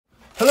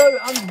Hello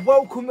and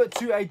welcome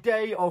to a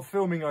day of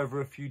filming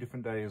over a few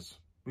different days.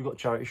 We've got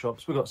charity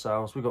shops, we've got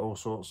sales, we've got all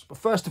sorts. But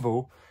first of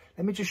all,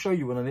 let me just show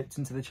you when I nipped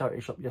into the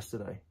charity shop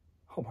yesterday.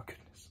 Oh my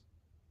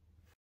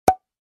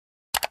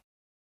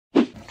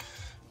goodness.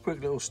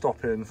 Quick little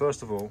stop in.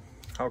 First of all,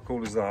 how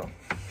cool is that?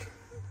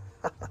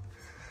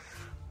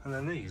 And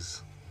then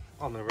these.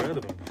 I've never heard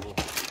of them before.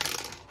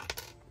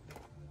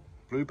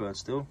 Bluebird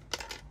still.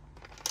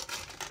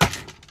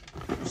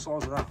 What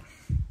size is that?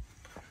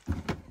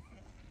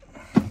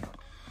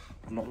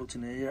 I've not looked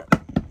in here yet.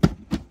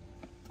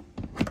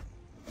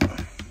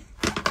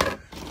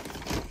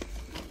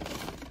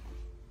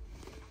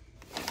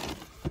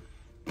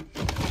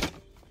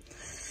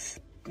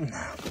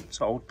 It's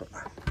old, but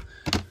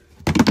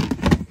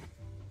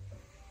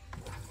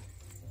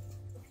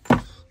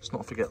let's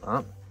not forget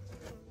that.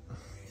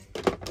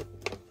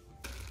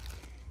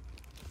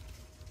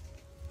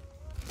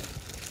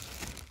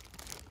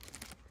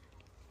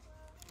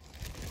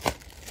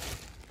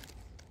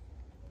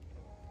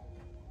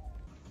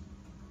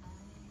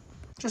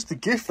 Just the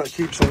gift that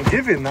keeps on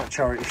giving, that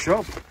charity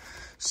shop.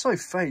 So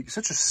fake,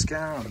 such a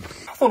scam.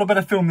 I thought I'd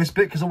better film this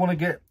bit because I want to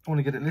get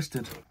it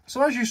listed.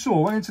 So as you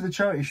saw, I went into the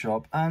charity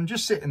shop and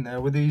just sitting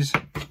there with these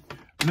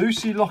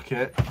Lucy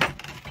Locket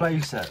play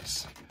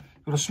sets.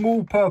 Got a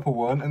small purple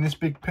one and this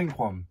big pink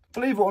one.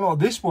 Believe it or not,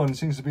 this one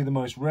seems to be the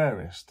most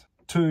rarest.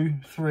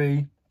 £200,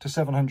 £300 to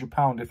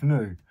 £700 if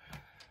new.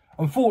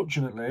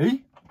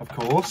 Unfortunately, of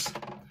course,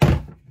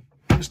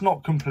 it's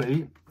not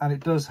complete and it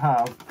does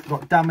have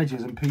got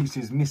damages and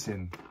pieces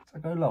missing. So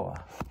go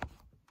lower.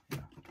 Yeah.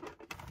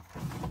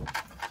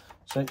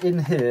 So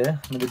in here,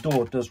 and the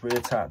door does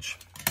reattach,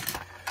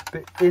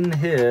 but in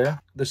here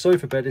the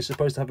sofa bed is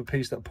supposed to have a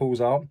piece that pulls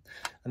out,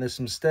 and there's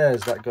some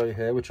stairs that go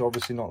here which are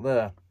obviously not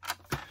there,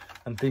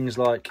 and things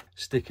like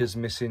stickers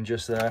missing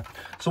just there.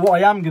 So what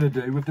I am going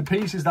to do with the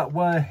pieces that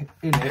were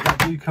in it, that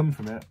do come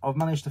from it, I've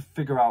managed to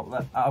figure out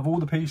that out of all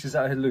the pieces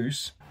that are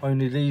loose,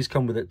 only these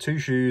come with it. 2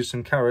 shoes,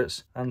 some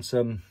carrots and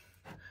some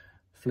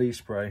flea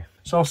spray.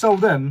 So I'll sell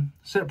them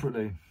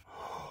separately.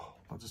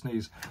 I just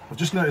sneeze. I've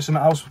just noticed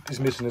something else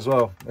is missing as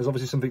well. There's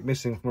obviously something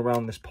missing from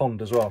around this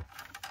pond as well.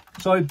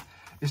 So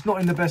it's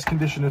not in the best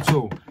condition at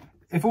all.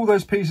 If all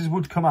those pieces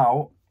would come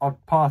out,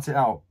 I'd part it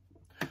out,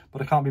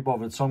 but I can't be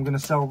bothered. So I'm going to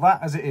sell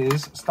that as it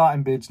is.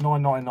 Starting bids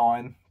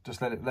 £9.99. Just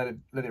let it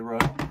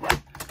run.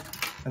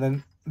 And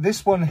then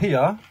this one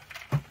here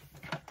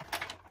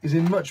is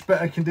in much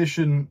better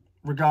condition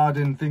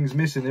regarding things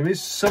missing. There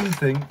is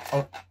something.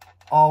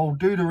 I'll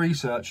do the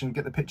research and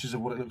get the pictures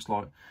of what it looks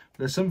like.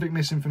 There's something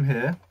missing from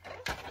here.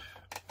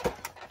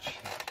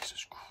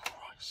 Jesus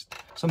Christ.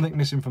 Something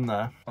missing from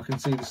there. I can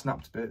see the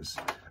snapped bits.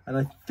 And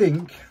I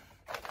think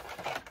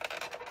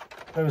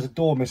there is a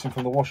door missing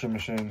from the washing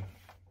machine.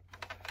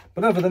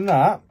 But other than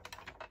that,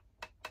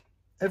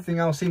 everything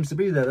else seems to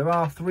be there. There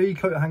are 3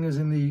 coat hangers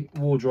in the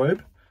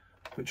wardrobe,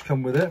 which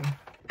come with it.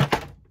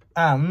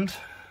 And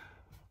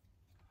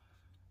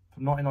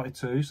from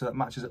 1992, so that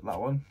matches up that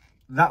one.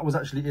 That was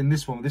actually in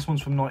this one. This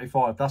one's from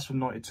 95. That's from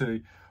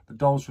 92. The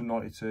doll's from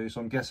 92.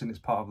 So I'm guessing it's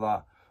part of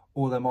that.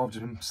 Or they might have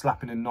just been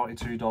slapping in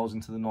 92 dolls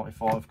into the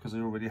 95 because they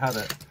already had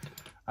it.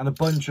 And a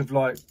bunch of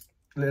like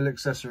little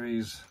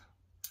accessories.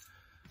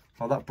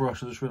 Oh, that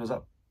brush. I just realised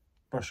that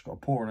brush got a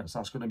paw in it. So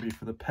that's going to be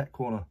for the pet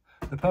corner.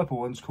 The purple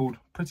one's called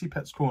Pretty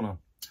Pets Corner.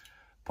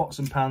 Pots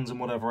and pans and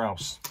whatever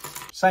else.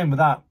 Same with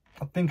that.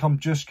 I think I'm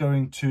just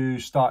going to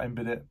start and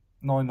bid it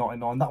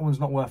 £9.99. That one's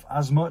not worth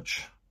as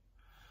much.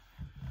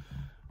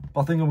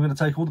 But I think I'm going to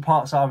take all the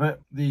parts out of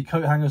it, the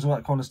coat hangers, all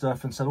that kind of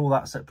stuff, and sell all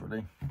that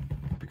separately.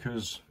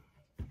 Because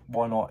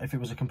why not? If it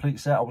was a complete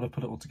set, I would have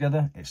put it all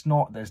together. It's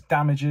not. There's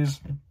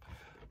damages.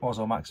 Might as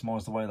well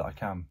maximise the way that I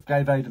can.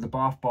 Gave Ada the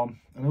bath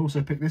bomb. And I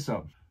also picked this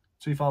up.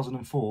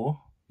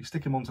 2004. You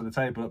stick him onto the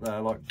table up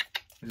there, like,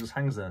 it just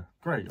hangs there.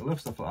 Great. I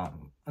love stuff like that.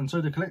 And so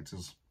do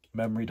collectors.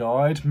 Memory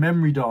died.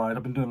 Memory died.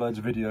 I've been doing loads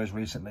of videos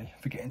recently.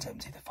 Forgetting to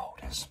empty the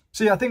folders.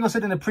 See, I think I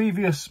said in a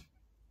previous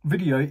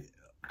video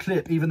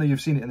clip, even though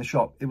you've seen it in the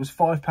shop, it was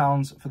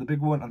 £5 for the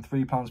big one and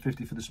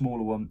 £3.50 for the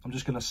smaller one. I'm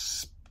just going to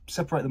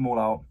separate them all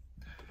out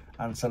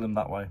and sell them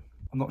that way.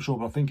 I'm not sure,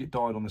 but I think it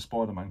died on the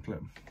Spider-Man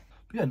clip.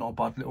 But yeah, not a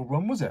bad little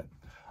run, was it?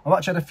 I've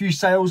actually had a few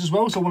sales as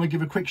well, so I want to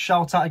give a quick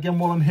shout out again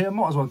while I'm here.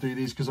 Might as well do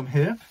these because I'm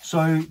here.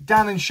 So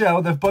Dan and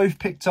Shell, they've both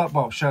picked up,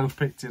 well, Shell's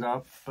picked it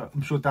up, but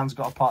I'm sure Dan's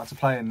got a part to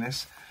play in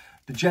this.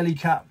 The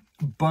Jellycat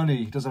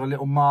bunny does have a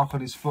little mark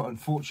on his foot.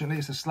 Unfortunately,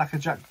 it's a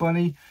Slackerjack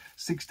bunny,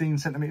 16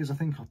 centimeters, I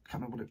think. I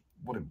can't remember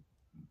what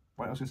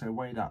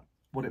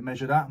it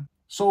measured at.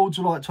 Sold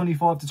to like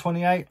 25 to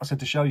 28. I said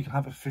to Shell, you can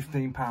have it for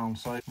 £15.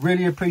 So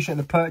really appreciate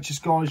the purchase,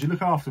 guys. You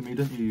look after me,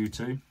 don't you, you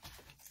two?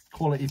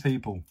 Quality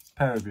people,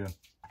 pair of you.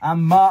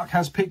 And Mark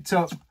has picked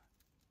up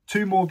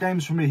 2 more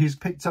games from me. He's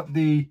picked up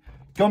the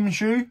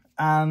Gumshoe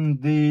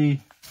and the,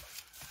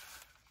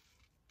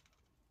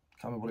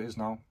 can't remember what it is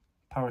now,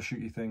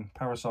 parachutey thing,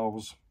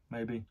 parasols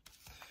maybe,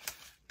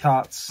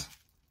 carts,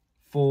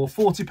 for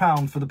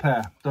 £40 for the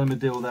pair. Done him a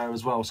deal there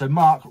as well. So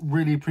Mark,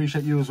 really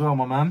appreciate you as well,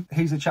 my man.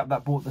 He's the chap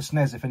that bought the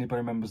SNES, if anybody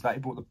remembers that. He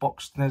bought the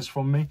box SNES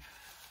from me.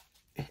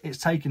 it's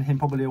taken him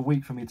probably a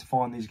week for me to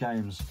find these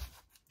games.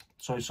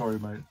 So sorry,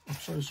 mate. I'm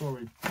so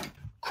sorry.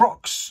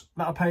 Crocs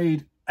that I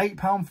paid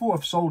 £8 for,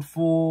 I've sold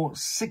for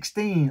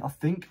 16, I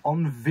think,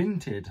 on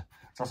Vinted.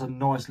 So that's a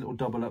nice little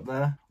double up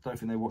there. I don't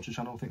think they watch the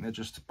channel. I think they're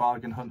just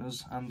bargain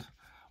hunters, and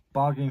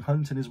bargain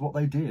hunting is what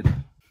they did.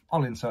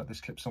 I'll insert this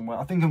clip somewhere.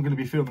 I think I'm going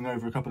to be filming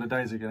over a couple of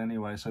days again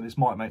anyway, so this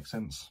might make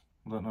sense.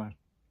 I don't know.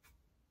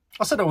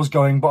 I said I was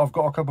going, but I've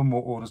got a couple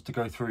more orders to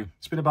go through.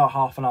 It's been about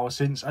half an hour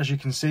since. As you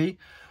can see,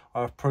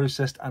 I've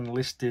processed and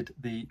listed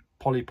the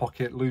Polly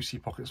Pocket, Lucy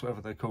Pockets,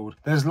 whatever they're called.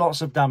 There's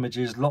lots of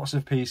damages, lots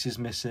of pieces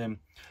missing.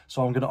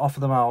 So I'm going to offer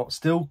them out.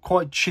 Still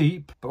quite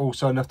cheap, but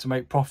also enough to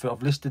make profit.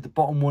 I've listed the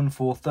bottom one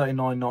for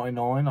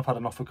 $39.99. I've had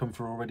an offer come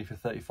through already for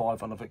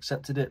 $35 and I've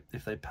accepted it.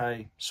 If they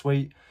pay,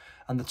 sweet.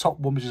 And the top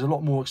one, which is a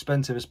lot more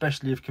expensive,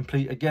 especially if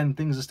complete, again,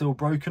 things are still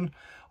broken.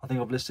 I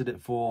think I've listed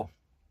it for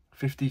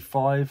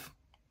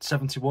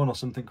 $55.71 or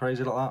something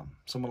crazy like that.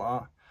 Something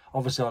like that.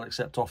 Obviously, I'll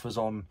accept offers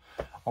on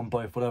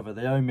both, whatever.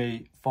 They owe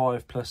me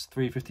 5 plus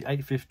 350,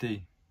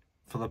 850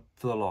 for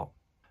the lot.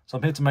 So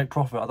I'm here to make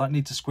profit. I don't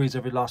need to squeeze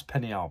every last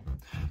penny out.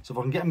 So if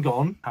I can get them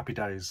gone, happy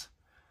days.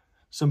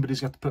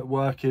 Somebody's got to put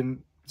work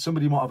in.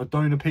 Somebody might have a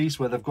donor piece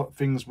where they've got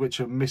things which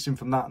are missing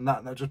from that and that,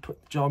 and they'll just put,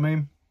 do you know what I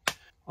mean?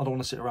 I don't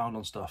want to sit around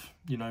on stuff.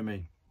 You know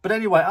me. But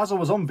anyway, as I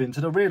was on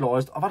Vinted, I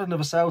realised I've had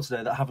another sale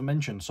today that I haven't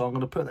mentioned. So I'm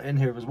going to put that in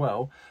here as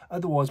well.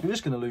 Otherwise, we're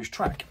just going to lose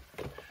track.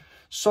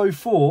 So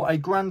for a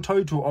grand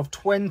total of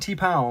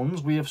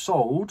 £20, we have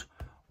sold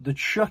the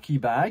Chucky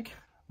bag,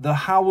 the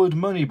Howard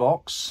Money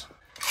Box,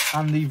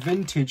 and the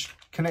vintage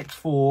Connect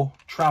 4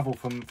 travel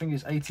from, I think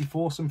it's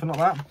 84, something like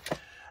that.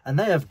 And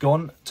they have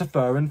gone to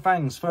Fur and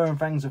Fangs. Fur and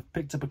Fangs have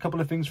picked up a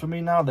couple of things for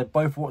me now. They've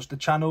both watched the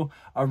channel.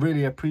 I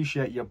really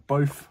appreciate you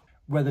both.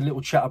 We had a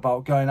little chat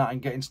about going out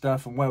and getting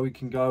stuff and where we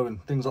can go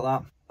and things like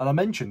that. And I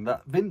mentioned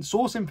that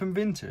sourcing from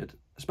Vinted,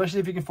 especially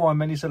if you can find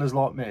many sellers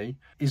like me,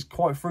 is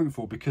quite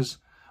fruitful because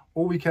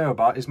all we care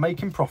about is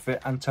making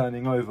profit and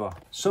turning over.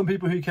 Some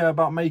people who care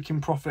about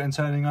making profit and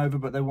turning over,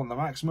 but they want the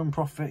maximum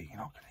profit, you're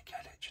not going to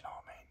get it, do you know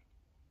what I mean?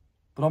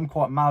 But I'm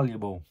quite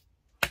malleable.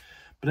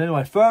 But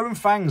anyway, Fur and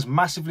Fangs,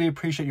 massively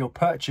appreciate your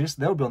purchase.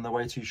 They'll be on their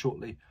way to you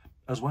shortly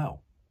as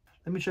well.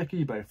 Let me check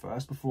eBay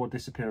first before I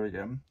disappear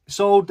again.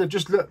 Sold, they've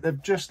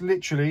just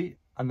literally,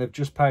 and they've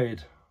just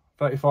paid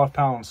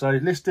 £35. So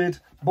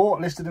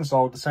bought, listed and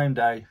sold the same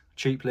day,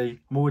 cheaply.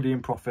 I'm already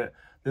in profit.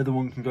 The other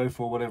one can go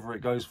for whatever it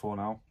goes for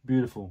now.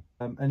 Beautiful.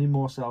 Any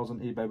more sales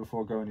on eBay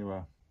before I go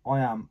anywhere? I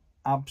am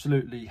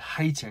absolutely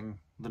hating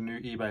the new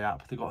eBay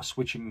app. They've got a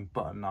switching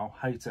button now.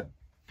 Hate it.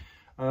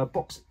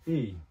 Box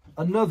E.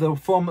 Another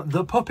from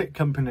the Puppet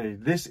Company.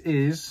 This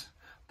is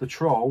the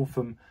troll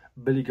from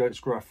Billy Goat's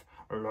Gruff.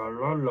 La,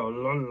 la, la,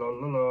 la,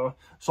 la, la.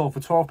 Sold for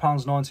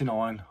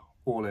 £12.99.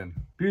 All in.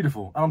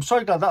 Beautiful. And I'm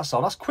so glad that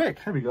sold. That's quick.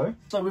 Here we go.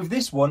 So with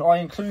this one, I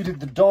included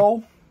the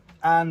doll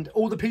and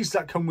all the pieces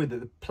that come with it.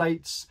 The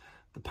plates,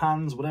 the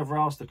pans, whatever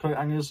else, the coat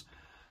hangers.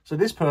 So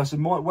this person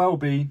might well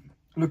be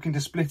looking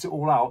to split it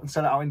all out and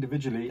sell it out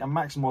individually and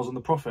maximise on the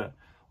profit.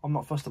 I'm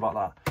not fussed about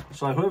that.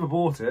 So whoever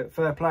bought it,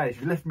 fair play.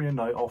 If you left me a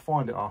note, I'll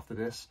find it after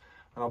this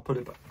and I'll put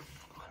it back.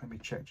 Let me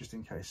check just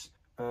in case.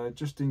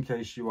 Just in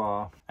case you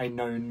are a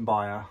known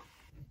buyer.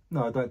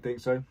 No, I don't think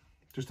so.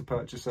 Just a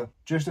purchaser.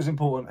 Just as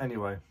important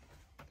anyway.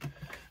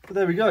 But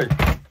there we go.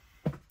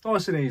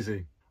 Nice and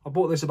easy. I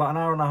bought this about an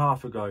hour and a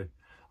half ago.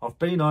 I've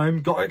been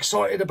home, got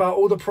excited about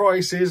all the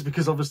prices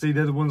because obviously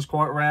the other one's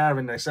quite rare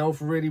and they sell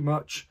for really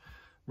much.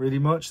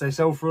 They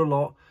sell for a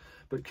lot.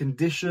 But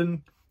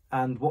condition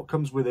and what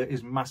comes with it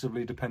is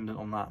massively dependent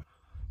on that.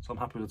 So I'm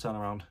happy with the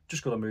turnaround.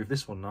 Just got to move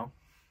this one now.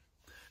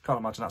 Can't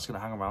imagine that's going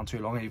to hang around too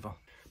long either.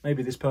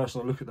 Maybe this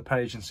person will look at the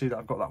page and see that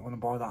I've got that one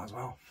and buy that as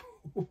well.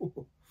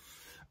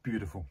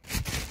 Beautiful.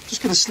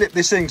 Just going to slip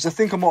this in because I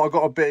think I might have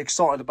got a bit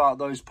excited about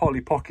those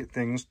Polly Pocket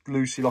things,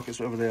 Lucy Lockets,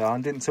 whatever they are,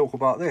 and didn't talk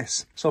about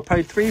this. So I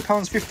paid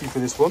 £3.50 for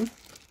this one.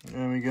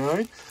 There we go.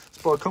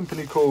 It's by a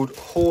company called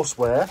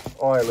Horseware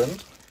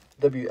Ireland.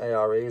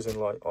 W-A-R-E as in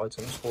like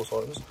items, horse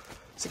items.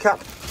 It's a cap.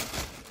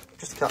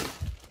 Just a cap.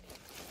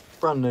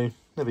 Brand new,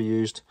 never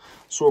used.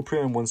 Saw a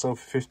pre-owned one sell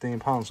for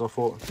 £15, so I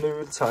thought, new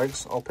with the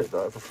tags, I'll pick that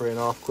up for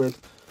 £3.50.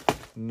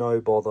 No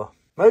bother.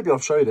 Maybe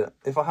I've showed it.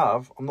 If I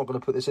have, I'm not going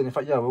to put this in. In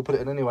fact, yeah, we'll put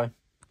it in anyway.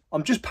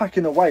 I'm just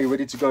packing away,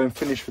 ready to go and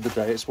finish for the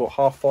day. It's what,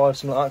 5:30,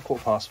 something like that,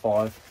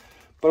 5:15.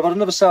 But I've had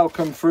another sale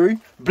come through.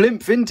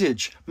 Blimp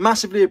Vintage.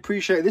 Massively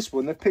appreciate this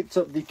one. They've picked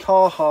up the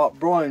Carhartt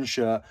Brian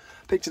shirt.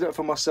 Picked it up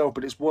for myself,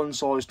 but it's one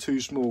size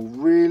too small.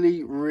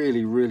 Really,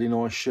 really, really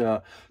nice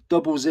shirt.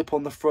 Double zip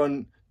on the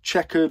front,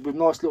 checkered with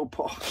nice little...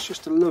 Oh, it's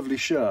just a lovely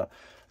shirt.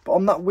 But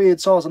I'm that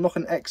weird size. I'm not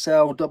an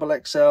XL, double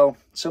XL.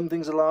 Some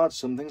things are large,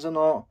 some things are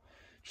not.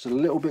 Just a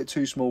little bit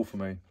too small for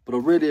me. But I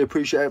really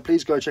appreciate it.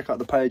 Please go check out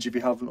the page if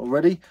you haven't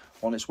already.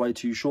 On its way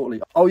to you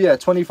shortly. Oh yeah,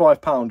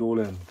 £25 all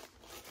in.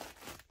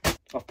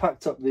 I've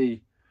packed up the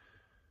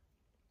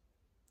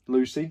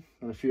Lucy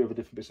and a few other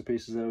different bits and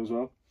pieces there as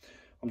well.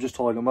 I'm just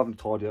tidying. I'm having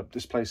to tidy up.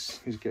 This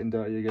place is getting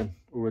dirty again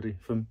already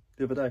from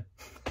the other day.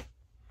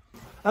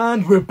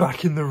 And we're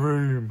back in the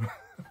room.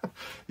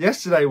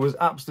 Yesterday was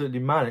absolutely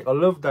manic. I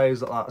love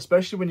days like that,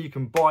 especially when you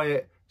can buy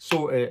it,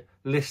 sort it,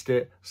 list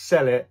it,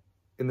 sell it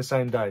in the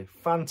same day.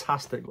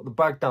 Fantastic. Got the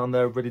bag down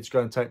there ready to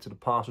go and take to the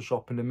parcel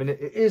shop in a minute.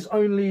 It is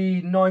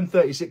only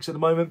 9:36 at the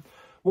moment.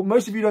 What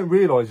most of you don't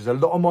realise is a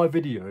lot of my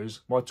videos,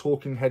 my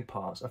talking head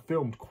parts, are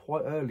filmed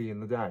quite early in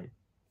the day.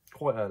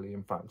 Quite early,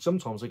 in fact.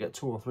 Sometimes I get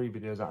 2 or 3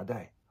 videos out a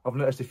day. I've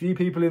noticed a few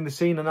people in the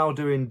scene are now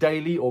doing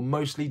daily or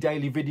mostly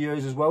daily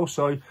videos as well.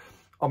 So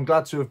I'm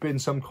glad to have been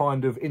some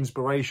kind of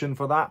inspiration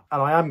for that.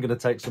 And I am going to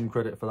take some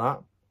credit for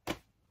that.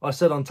 I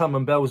said on Tam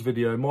and Bell's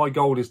video, my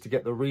goal is to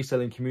get the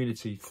reselling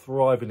community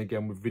thriving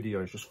again with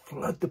videos. Just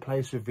flood the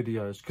place with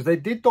videos. Because they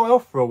did die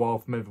off for a while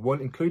from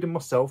everyone, including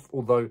myself.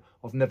 Although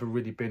I've never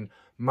really been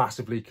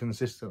massively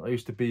consistent. I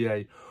used to be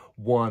a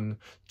 1,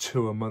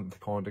 2 a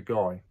month kind of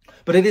guy.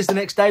 But it is the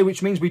next day,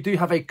 which means we do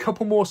have a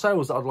couple more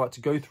sales that I'd like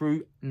to go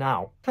through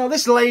now. Now,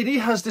 this lady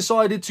has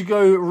decided to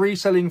go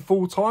reselling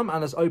full time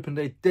and has opened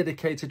a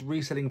dedicated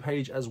reselling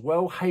page as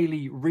well.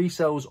 Hayley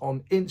Resells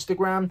on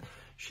Instagram.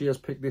 She has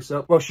picked this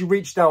up. Well, she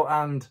reached out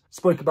and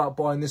spoke about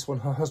buying this one.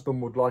 Her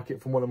husband would like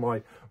it from one of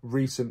my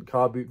recent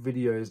car boot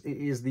videos. It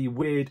is the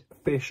Weird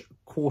Fish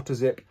quarter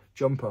zip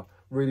jumper.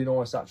 Really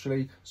nice,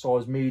 actually.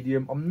 Size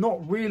medium. I'm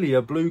not really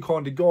a blue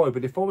kind of guy,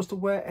 but if I was to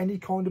wear any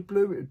kind of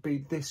blue, it would be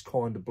this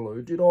kind of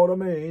blue. Do you know what I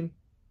mean?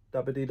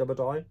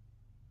 Dabba-dee-dabba-die.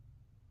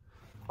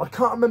 I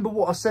can't remember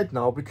what I said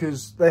now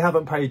because they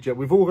haven't paid yet.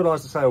 We've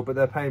organised a sale, but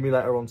they're paying me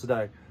later on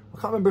today. I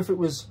can't remember if it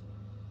was...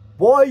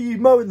 Why are you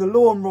mowing the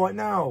lawn right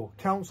now?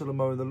 Council are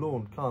mowing the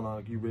lawn. Can't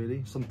argue,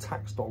 really. Some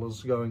tax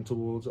dollars going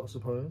towards it, I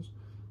suppose.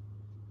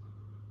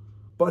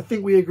 But I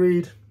think we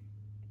agreed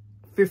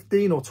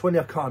 15 or 20,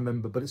 I can't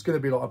remember. But it's going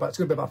to be like it's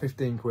going to be about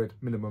 15 quid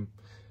minimum.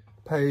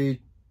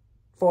 Paid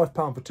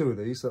 £5 for 2 of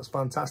these. So that's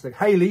fantastic.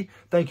 Hayley,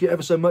 thank you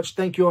ever so much.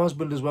 Thank your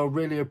husband as well.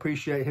 Really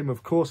appreciate him.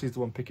 Of course, he's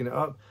the one picking it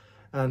up.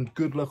 And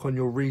good luck on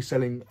your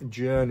reselling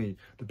journey.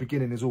 The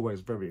beginning is always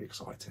very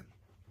exciting.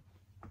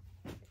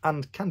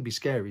 And can be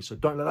scary, so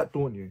don't let that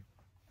daunt you.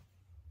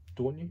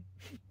 Daunt you?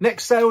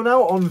 Next sale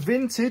now on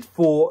Vinted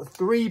for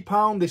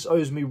 £3. This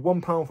owes me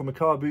 £1 from a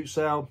car boot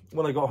sale.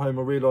 When I got home,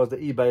 I realised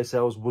that eBay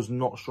sales was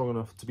not strong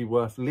enough to be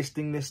worth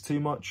listing this too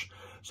much.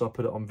 So I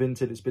put it on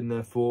Vinted. It's been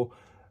there for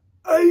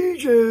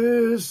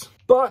ages.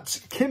 But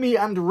Kimmy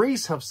and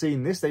Reese have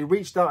seen this. They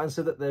reached out and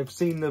said that they've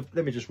seen the...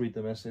 Let me just read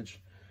the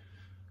message.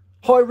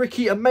 Hi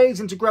Ricky,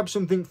 amazing to grab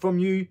something from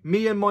you.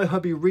 Me and my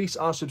hubby Reese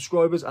are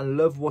subscribers and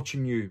love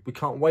watching you. We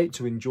can't wait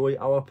to enjoy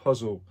our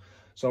puzzle.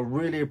 So I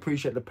really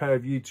appreciate the pair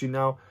of you two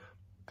now.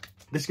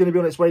 This is going to be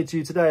on its way to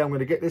you today. I'm going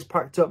to get this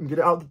packed up and get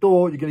it out the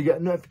door. You're going to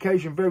get a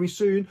notification very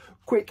soon.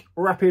 Quick,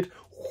 rapid,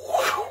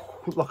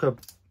 like a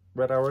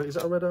red arrow. Is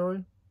that a red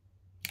arrow?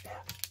 Yeah.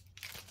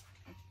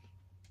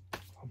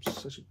 I'm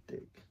such a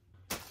dick.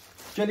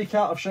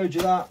 Jellycat, I've showed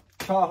you that.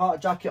 Carhartt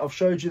jacket, I've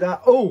showed you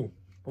that. Oh!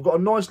 I've got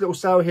a nice little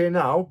sale here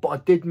now, but I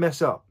did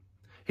mess up.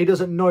 He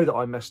doesn't know that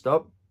I messed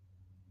up,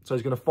 so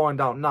he's going to find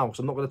out now, because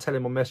I'm not going to tell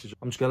him on message.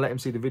 I'm just going to let him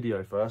see the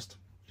video first.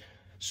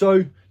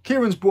 So,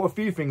 Kieran's bought a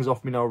few things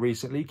off me now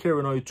recently.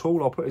 Kieran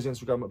O'Toole, I'll put his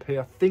Instagram up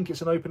here. I think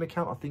it's an open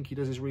account. I think he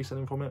does his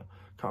reselling from it.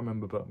 Can't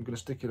remember, but I'm going to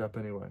stick it up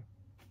anyway.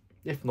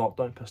 If not,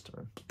 don't pester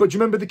him. But do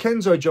you remember the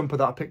Kenzo jumper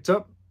that I picked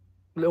up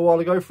a little while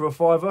ago for a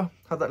 £5?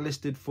 Had that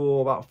listed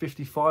for about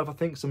 55, I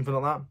think, something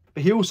like that.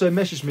 But he also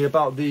messaged me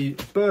about the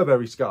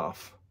Burberry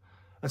scarf.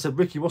 And said,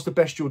 Ricky, what's the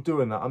best you're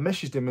doing that? I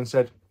messaged him and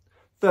said,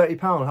 £30,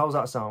 how's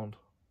that sound?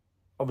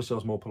 Obviously, I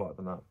was more polite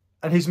than that.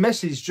 And his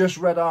message just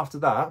read after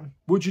that,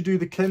 would you do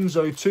the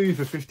Kenzo 2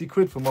 for 50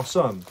 quid for my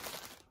son?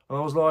 And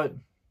I was like,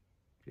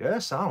 yeah,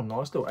 sound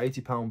nice, little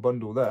 £80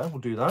 bundle there, we'll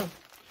do that.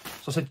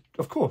 So I said,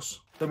 of course.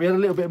 Then we had a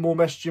little bit more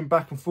messaging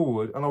back and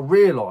forward, and I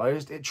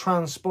realised it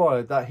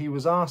transpired that he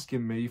was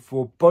asking me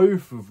for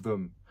both of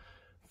them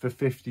for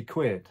 50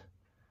 quid.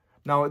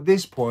 Now, at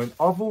this point,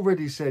 I've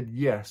already said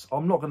yes.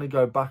 I'm not going to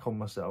go back on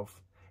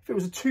myself. If it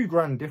was a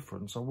 £2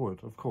 difference, I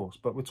would, of course.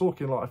 But we're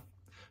talking like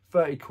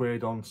 30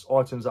 quid on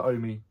items that owe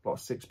me like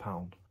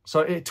 £6.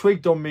 So it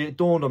twigged on me, it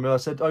dawned on me. I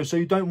said, oh, so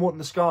you don't want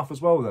the scarf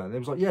as well then? And it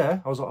was like,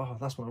 yeah. I was like, oh,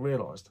 that's when I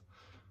realised.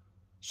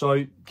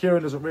 So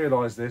Kieran doesn't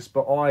realise this,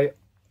 but I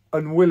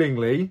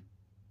unwillingly,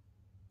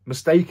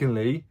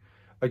 mistakenly,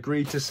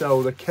 agreed to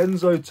sell the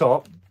Kenzo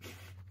top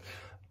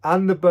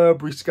and the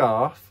Burberry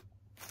scarf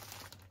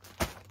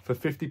for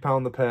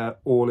 £50 the pair,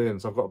 all in.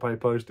 So I've got to pay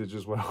postage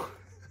as well.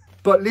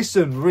 But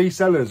listen,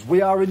 resellers,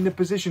 we are in the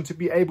position to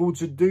be able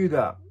to do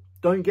that.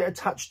 Don't get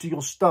attached to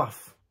your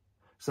stuff.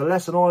 It's a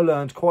lesson I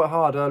learned quite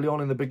hard early on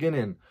in the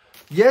beginning.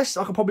 Yes,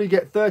 I could probably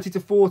get 30 to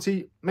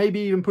 40, maybe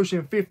even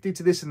pushing 50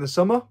 to this in the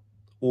summer,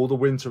 or the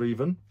winter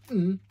even.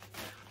 And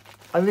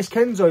this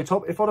Kenzo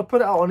top, if I'd have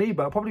put it out on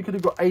eBay, I probably could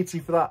have got 80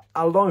 for that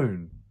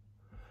alone.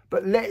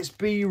 But let's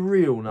be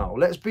real now.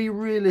 Let's be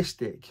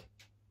realistic.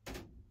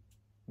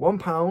 £1,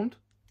 £5,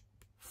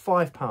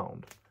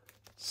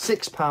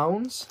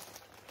 £6,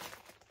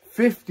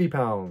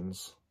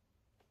 £50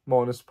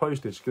 minus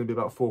postage. It's going to be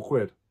about 4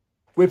 quid.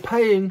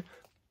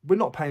 We're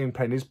not paying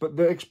pennies, but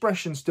the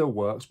expression still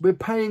works. We're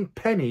paying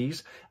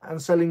pennies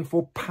and selling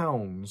for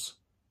pounds.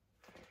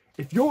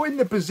 If you're in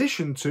the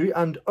position to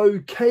and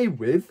okay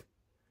with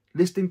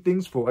listing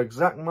things for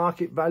exact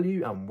market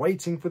value and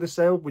waiting for the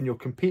sale when you're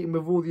competing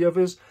with all the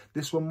others,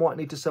 this one might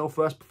need to sell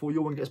first before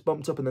your one gets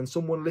bumped up, and then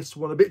someone lists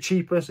one a bit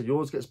cheaper so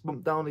yours gets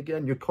bumped down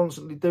again. You're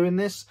constantly doing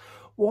this.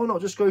 Why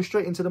not just go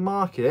straight into the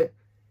market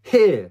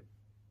here?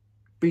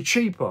 Be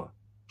cheaper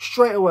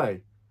straight away.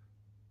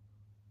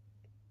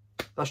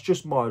 That's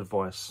just my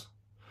advice.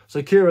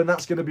 So Kieran,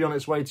 that's going to be on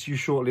its way to you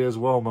shortly as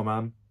well, my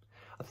man.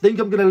 I think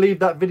I'm going to leave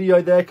that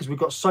video there because we've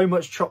got so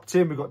much chopped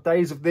in. We've got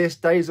days of this,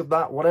 days of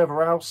that,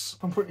 whatever else.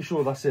 I'm pretty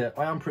sure that's it.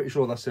 I am pretty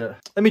sure that's it.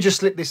 Let me just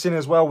slip this in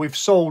as well. We've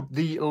sold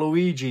the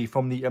Luigi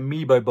from the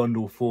Amiibo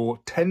bundle for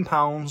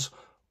 £10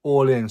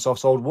 all in. So I've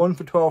sold one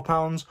for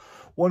 £12,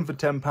 one for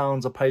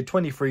 £10. I paid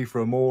 23 for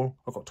them all.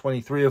 I've got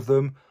 23 of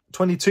them.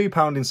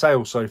 £22 in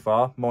sales so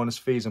far, minus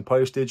fees and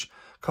postage.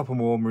 A couple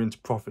more and we're into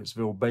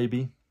Profitsville,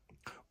 baby.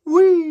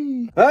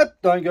 Whee!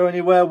 Don't go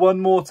anywhere. One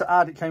more to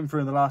add. It came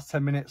through in the last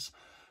 10 minutes.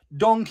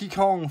 Donkey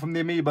Kong from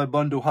the Amiibo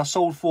bundle has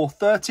sold for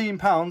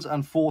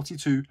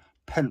 £13.42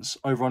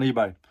 over on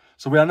eBay.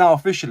 So we are now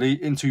officially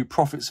into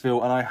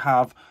Profitsville and I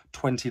have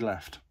 20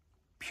 left.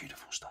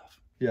 Beautiful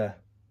stuff. Yeah,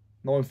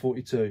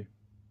 9.42.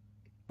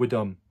 We're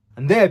done.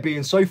 And they're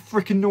being so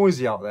freaking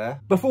noisy out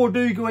there. Before I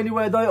do go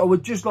anywhere though, I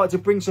would just like to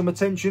bring some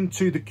attention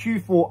to the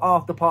Q4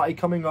 after party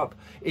coming up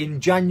in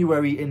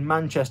January in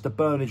Manchester,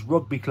 Burnage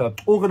Rugby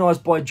Club.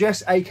 Organised by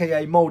Jess,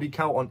 aka Mouldy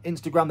Cow on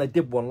Instagram. They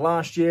did one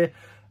last year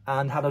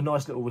and had a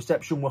nice little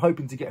reception. We're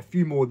hoping to get a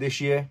few more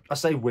this year. I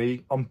say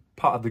we, I'm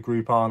part of the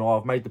group, aren't I?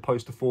 I've made the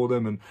poster for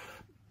them and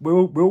we're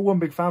all one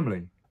big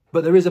family.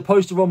 But there is a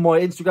poster on my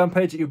Instagram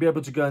page that you'll be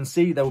able to go and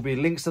see. There will be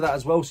links to that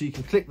as well. So you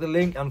can click the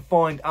link and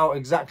find out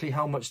exactly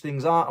how much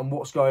things are and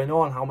what's going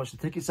on, how much the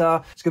tickets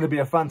are. It's going to be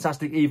a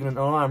fantastic evening. And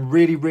I'm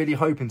really, really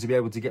hoping to be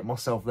able to get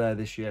myself there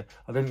this year.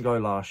 I didn't go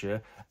last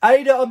year.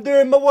 Ada, I'm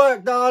doing my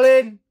work,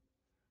 darling.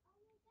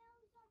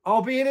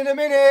 I'll be in a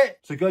minute.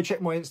 So go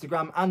check my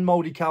Instagram and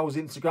Mouldy Cow's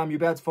Instagram. You'll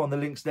be able to find the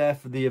links there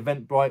for the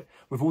Eventbrite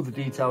with all the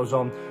details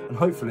on. And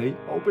hopefully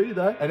I'll be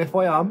there. And if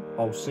I am,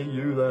 I'll see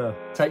you there.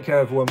 Take care,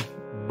 everyone.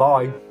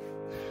 Bye.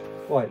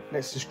 Right,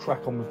 let's just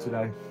crack on with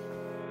today.